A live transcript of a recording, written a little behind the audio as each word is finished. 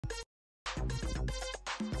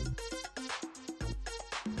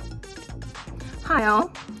Hi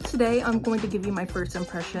all, today I'm going to give you my first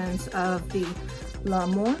impressions of the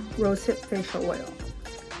Lavender Rosehip Facial Oil.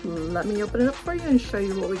 Let me open it up for you and show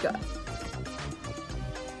you what we got.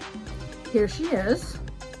 Here she is.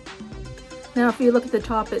 Now if you look at the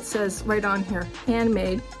top, it says right on here,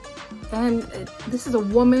 handmade. And this is a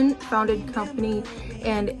woman-founded company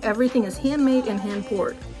and everything is handmade and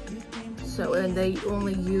hand-poured. So, and they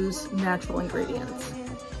only use natural ingredients.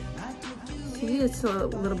 See, it's a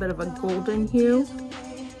little bit of a golden hue.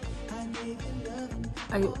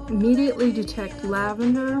 I immediately detect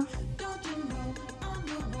lavender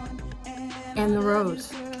and the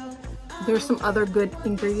rose. There's some other good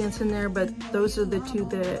ingredients in there, but those are the two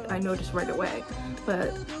that I noticed right away.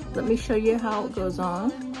 But let me show you how it goes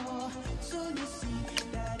on.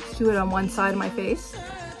 Just do it on one side of my face.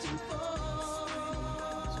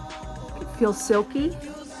 It feels silky,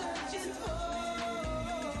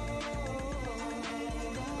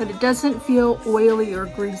 but it doesn't feel oily or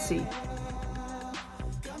greasy.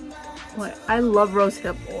 I love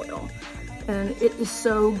rosehip oil, and it is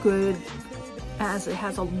so good as it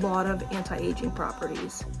has a lot of anti-aging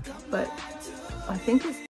properties, but I think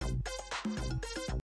it's